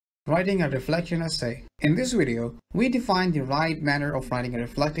Writing a reflection essay. In this video, we define the right manner of writing a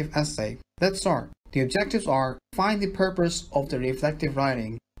reflective essay. Let's start. The objectives are: find the purpose of the reflective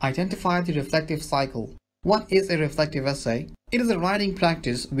writing, identify the reflective cycle. What is a reflective essay? It is a writing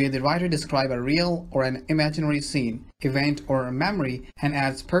practice where the writer describes a real or an imaginary scene, event, or a memory and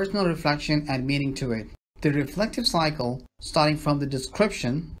adds personal reflection and meaning to it. The reflective cycle, starting from the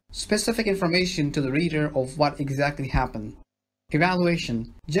description, specific information to the reader of what exactly happened.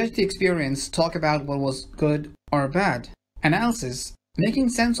 Evaluation. Judge the experience, talk about what was good or bad. Analysis. Making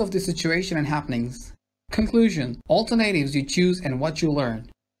sense of the situation and happenings. Conclusion. Alternatives you choose and what you learn.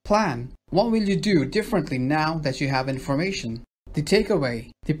 Plan. What will you do differently now that you have information? The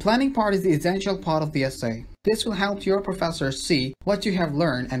takeaway. The planning part is the essential part of the essay. This will help your professor see what you have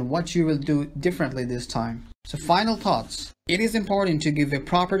learned and what you will do differently this time. So, final thoughts. It is important to give a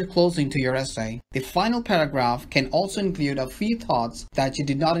proper closing to your essay. The final paragraph can also include a few thoughts that you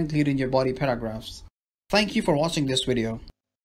did not include in your body paragraphs. Thank you for watching this video.